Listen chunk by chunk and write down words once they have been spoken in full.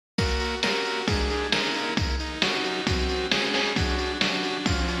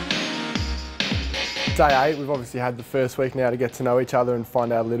day 8. We've obviously had the first week now to get to know each other and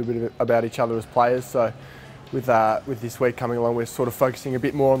find out a little bit about each other as players. So with this week coming along, we're sort of focusing a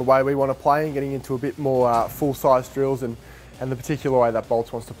bit more on the way we want to play and getting into a bit more full-size drills and the particular way that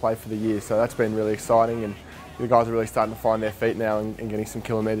Bolts wants to play for the year. So that's been really exciting, and the guys are really starting to find their feet now and getting some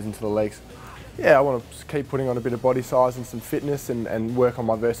kilometres into the leagues. Yeah, I want to keep putting on a bit of body size and some fitness and work on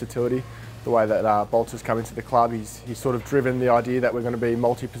my versatility. The way that Bolts has come into the club, he's sort of driven the idea that we're going to be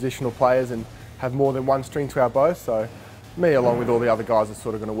multi-positional players and have more than one string to our bow. So me, along with all the other guys, are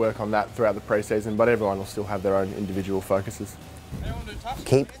sort of going to work on that throughout the pre-season, but everyone will still have their own individual focuses.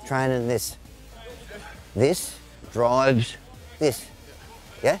 Keep training this. This drives this.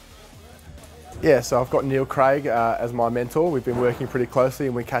 Yeah? Yeah, so I've got Neil Craig as my mentor. We've been working pretty closely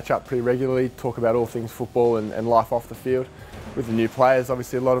and we catch up pretty regularly, talk about all things football and life off the field. With the new players,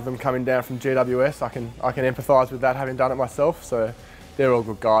 obviously a lot of them coming down from GWS, I can empathise with that, having done it myself. So they're all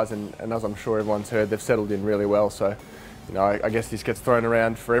good guys, and as I'm sure everyone's heard, they've settled in really well. So, you know, I guess this gets thrown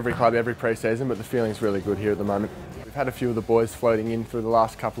around for every club every pre-season, but the feeling's really good here at the moment. We've had a few of the boys floating in through the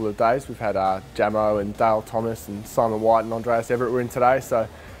last couple of days. We've had Jamo and Dale Thomas and Simon White and Andreas Everett were in today, so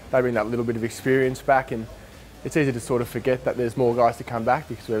they bring that little bit of experience back, and it's easy to sort of forget that there's more guys to come back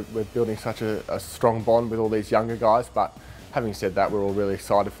because we're building such a strong bond with all these younger guys. But having said that, we're all really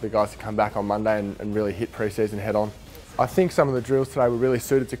excited for the guys to come back on Monday and really hit pre-season head on. I think some of the drills today were really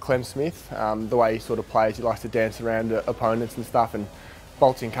suited to Clem Smith. The way he sort of plays, he likes to dance around opponents and stuff, and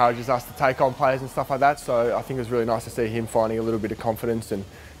Bolts encourages us to take on players and stuff like that. So I think it was really nice to see him finding a little bit of confidence and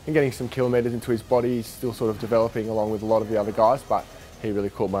getting some kilometres into his body. He's still sort of developing along with a lot of the other guys, but he really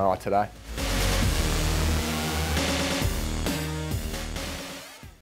caught my eye today.